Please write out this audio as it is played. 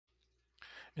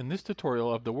In this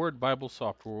tutorial of the Word Bible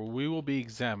software, we will be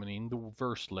examining the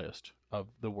verse list of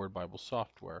the Word Bible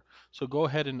software. So go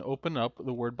ahead and open up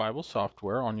the Word Bible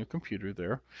software on your computer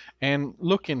there and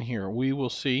look in here. We will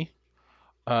see,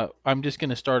 I'm just going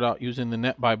to start out using the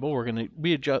Net Bible. We're going to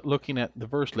be looking at the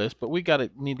verse list, but we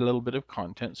need a little bit of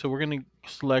content. So we're going to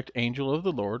select Angel of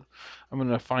the Lord. I'm going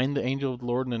to find the Angel of the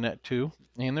Lord in the Net too.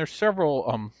 And there's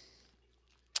several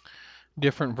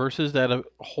different verses that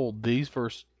hold this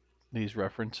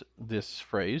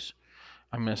phrase.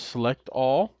 I'm going to select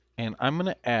all, and I'm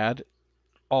going to add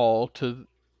all to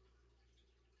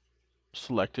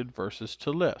selected verses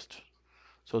to list.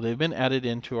 So they've been added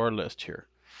into our list here.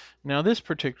 Now this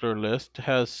particular list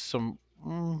has some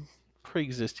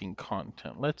pre-existing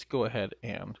content. Let's go ahead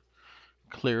and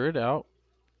clear it out.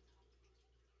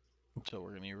 So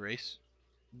we're going to erase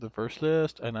the verse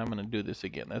list, and I'm going to do this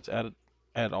again. Let's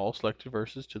add all selected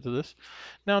verses to the list.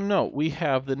 Now note, we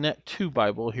have the Net 2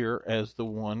 Bible here as the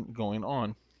one going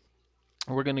on.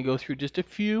 We're going to go through just a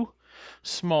few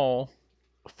small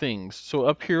things. So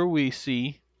up here we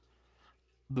see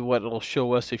what it'll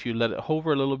show us if you let it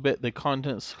hover a little bit, the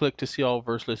contents. Click to see all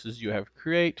verse lists you have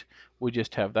create. We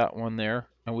just have that one there,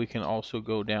 and we can also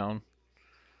go down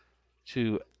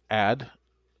to add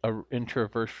enter a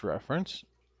verse reference.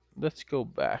 Let's go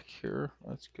back here.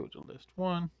 Let's go to list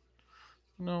 1.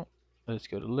 No, let's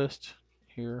go to list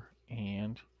here,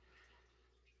 and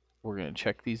we're going to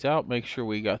check these out, make sure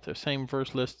we got the same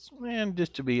verse lists, and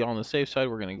just to be on the safe side,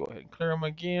 we're going to go ahead and clear them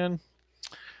again.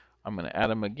 I'm going to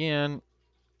add them again,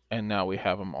 and now we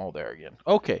have them all there again.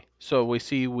 Okay, so we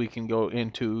see we can go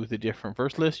into the different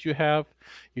verse lists you have.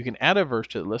 You can add a verse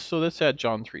to the list. So let's add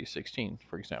John 3:16,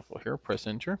 for example. Here, press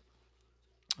enter.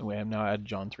 We have now added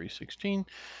John 3:16.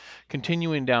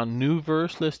 Continuing down, new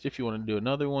verse list. If you want to do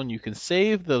another one, you can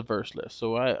save the verse list.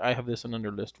 So I have this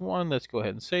under list 1. Let's go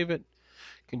ahead and save it.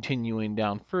 Continuing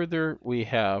down further, we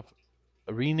have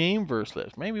a rename verse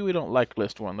list. Maybe we don't like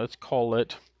list 1. Let's call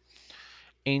it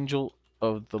Angel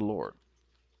of the Lord.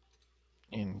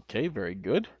 Okay, very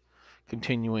good.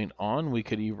 Continuing on, we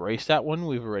could erase that one.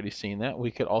 We've already seen that.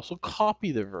 We could also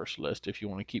copy the verse list if you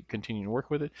want to keep continuing to work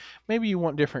with it. Maybe you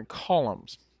want different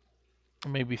columns.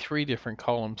 Maybe 3 different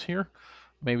columns here.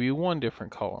 Maybe 1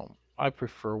 different column. I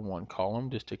prefer 1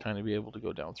 column just to kind of be able to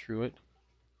go down through it.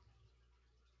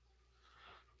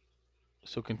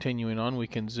 So continuing on, we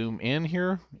can zoom in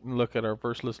here and look at our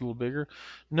verse list a little bigger.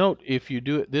 Note, if you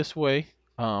do it this way,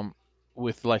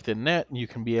 with like the Net, you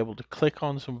can be able to click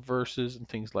on some verses and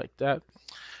things like that.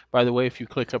 By the way, if you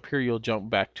click up here, you'll jump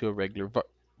back to a regular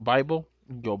Bible.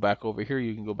 Go back over here,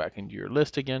 you can go back into your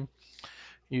list again.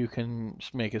 You can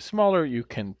make it smaller. You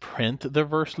can print the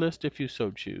verse list if you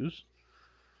so choose.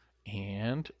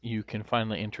 And you can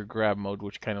finally enter grab mode,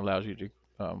 which kind of allows you to,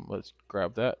 let's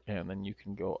grab that, and then you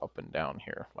can go up and down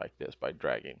here like this by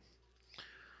dragging.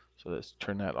 So let's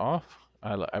turn that off.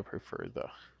 I prefer the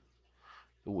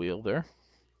wheel there.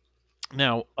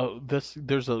 Now,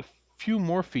 there's a few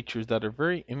more features that are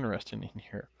very interesting in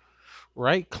here.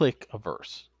 Right click a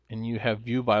verse and you have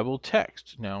view Bible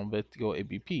text. Now let's go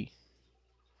ABP.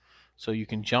 So you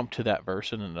can jump to that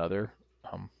verse in another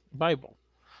Bible.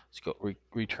 Let's go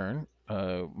return,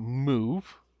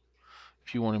 move.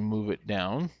 If you want to move it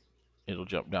down, it'll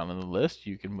jump down in the list.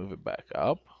 You can move it back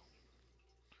up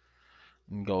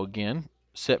and go again.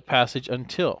 Set passage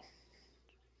until.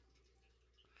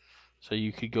 So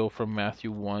you could go from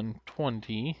Matthew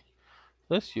 1:20,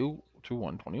 let's go to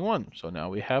 1:21. So now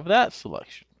we have that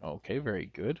selection. Okay, very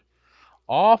good.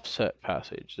 Offset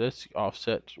passage. Let's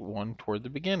offset 1 toward the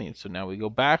beginning. So now we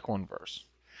go back 1 verse.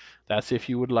 That's if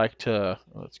you would like to,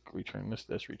 let's return this,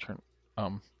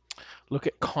 look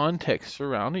at context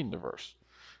surrounding the verse.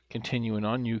 Continuing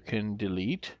on, you can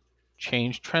delete,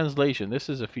 change translation. This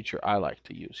is a feature I like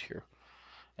to use here.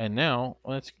 And now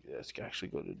let's actually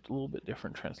go to a little bit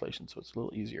different translation so it's a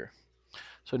little easier.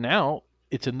 So now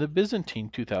it's in the Byzantine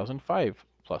 2005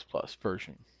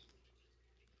 version.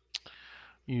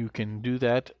 You can do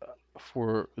that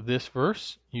for this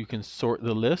verse. You can sort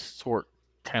the list, sort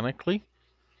canonically,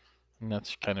 and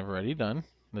that's kind of already done.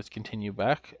 Let's continue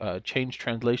back. Change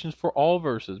translations for all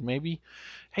verses. Maybe,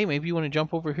 hey, maybe you want to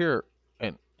jump over here,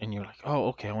 and you're like, oh,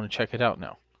 okay, I want to check it out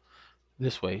now.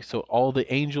 This way. So all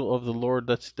the angel of the Lord.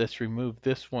 Let's remove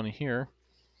this one here.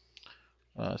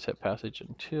 Set passage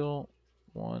until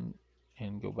 1,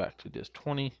 and go back to disc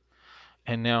 20.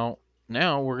 And now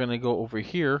we're going to go over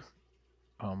here.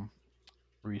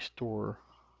 Restore.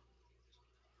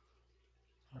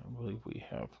 I believe we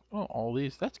have all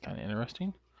these. That's kind of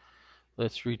interesting.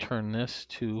 Let's return this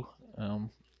to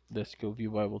let's go view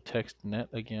Bible text net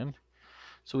again.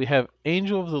 So we have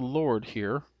angel of the Lord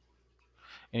here.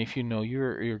 And if you know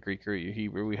your Greek or your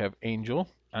Hebrew, we have angel,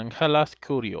 angelos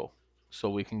kurio. So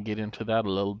we can get into that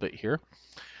a little bit here.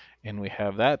 And we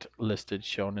have that listed,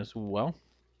 shown as well.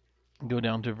 Go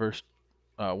down to verse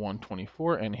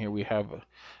 124, and here we have,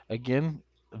 again,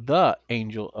 the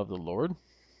angel of the Lord.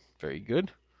 Very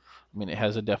good. I mean, it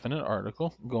has a definite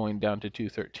article. Going down to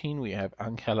 213, we have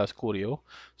angelos kurio.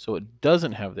 So it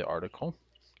doesn't have the article.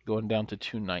 Going down to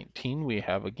 219, we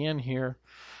have again here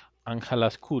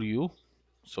angelos kuriou.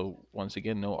 So once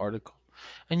again, no article.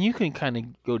 And you can kind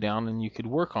of go down and you could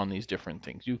work on these different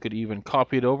things. You could even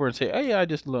copy it over and say, hey, I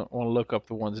just want to look up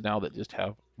the ones now that just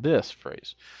have this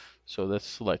phrase. So let's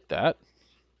select that.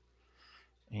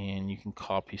 And you can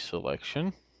copy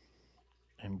selection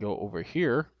and go over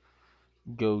here.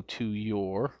 Go to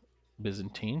your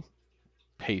Byzantine,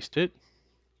 paste it,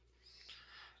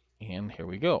 and here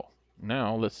we go.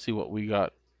 Now let's see what we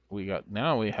got.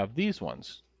 Now we have these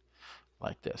ones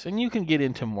like this, and you can get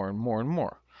into more and more and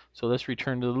more. So let's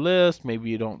return to the list.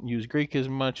 Maybe you don't use Greek as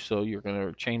much, so you're going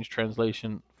to change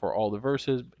translation for all the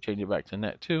verses, change it back to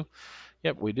net 2.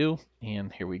 Yep, we do,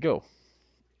 and here we go.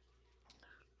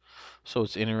 So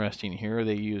it's interesting here.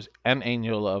 They use an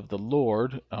angel of the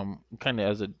Lord, kind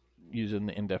of as a using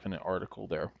the indefinite article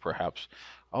there, perhaps.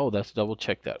 Oh, let's double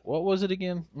check that. What was it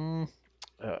again?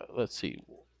 Let's see.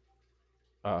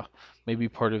 Maybe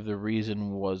part of the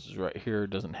reason was right here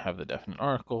doesn't have the definite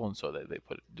article, and so they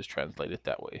put it, just translate it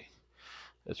that way.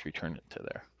 Let's return it to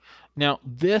there. Now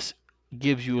this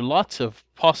gives you lots of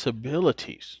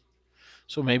possibilities.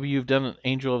 So maybe you've done an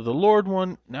angel of the Lord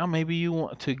one. Now maybe you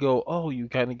want to go, oh, you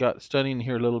kind of got studying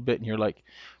here a little bit, and you're like,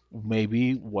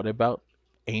 maybe what about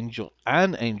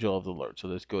an angel of the Lord? So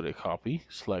let's go to copy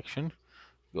selection,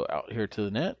 go out here to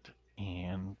the net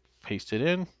and paste it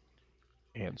in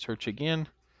and search again.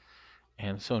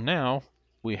 And so now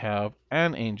we have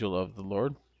an angel of the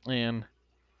Lord, and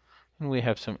we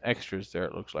have some extras there,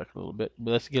 it looks like a little bit.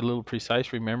 But let's get a little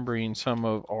precise, remembering some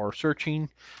of our searching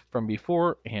from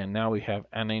before. And now we have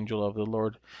an angel of the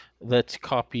Lord. Let's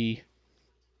copy,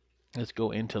 let's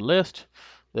go into list.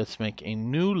 Let's make a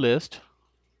new list.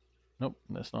 Nope,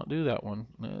 let's not do that one.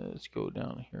 Let's go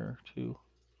down here to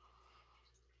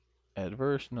add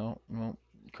verse. No,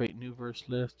 create new verse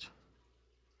list.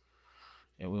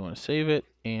 And we want to save it.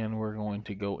 And we're going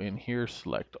to go in here,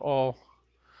 select all.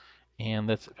 And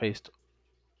let's paste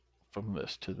from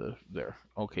this to there.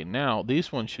 Okay, now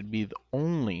these ones should be the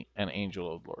only an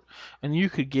angel of the Lord. And you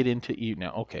could get into Eve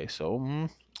now. Okay, so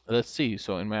let's see.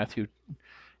 So in Matthew,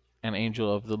 an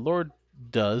angel of the Lord,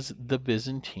 does the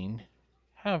Byzantine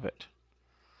have it?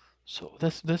 So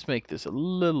let's make this a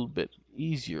little bit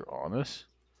easier on us.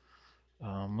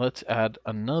 Let's add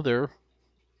another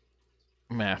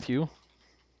Matthew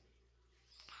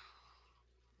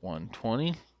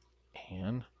 120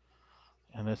 and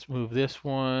let's move this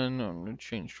one. I'm going to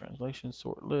change translation,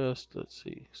 sort list. Let's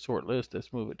see, sort list.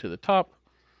 Let's move it to the top.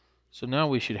 So now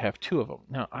we should have two of them.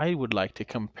 Now I would like to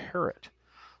compare it.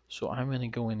 So I'm going to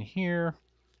go in here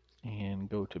and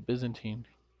go to Byzantine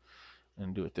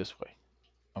and do it this way.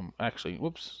 Actually,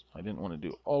 whoops, I didn't want to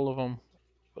do all of them.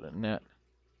 Put a net.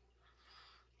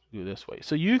 Do this way.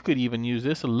 So you could even use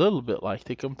this a little bit like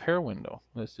the compare window.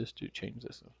 Let's just change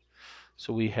this.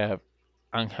 So we have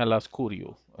angelos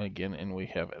kuriou again, and we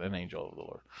have an angel of the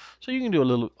Lord. So you can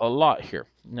do a lot here.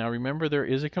 Now remember, there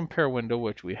is a compare window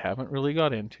which we haven't really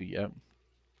got into yet,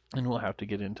 and we'll have to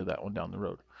get into that one down the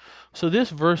road. So this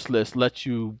verse list lets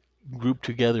you group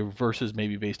together verses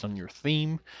maybe based on your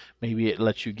theme. Maybe it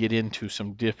lets you get into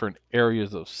some different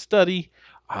areas of study.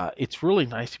 It's really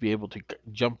nice to be able to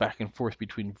jump back and forth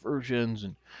between versions,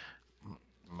 and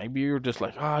maybe you're just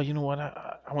like, you know what,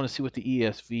 I want to see what the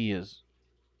ESV is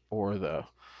or the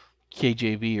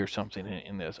KJV or something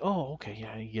in this. Oh, okay,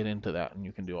 yeah, you get into that and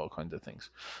you can do all kinds of things.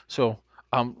 So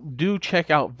do check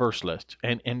out verse list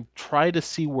and try to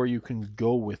see where you can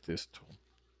go with this tool.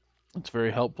 It's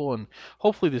very helpful, and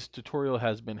hopefully this tutorial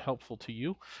has been helpful to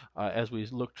you as we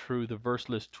look through the verse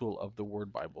list tool of the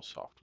Word Bible software.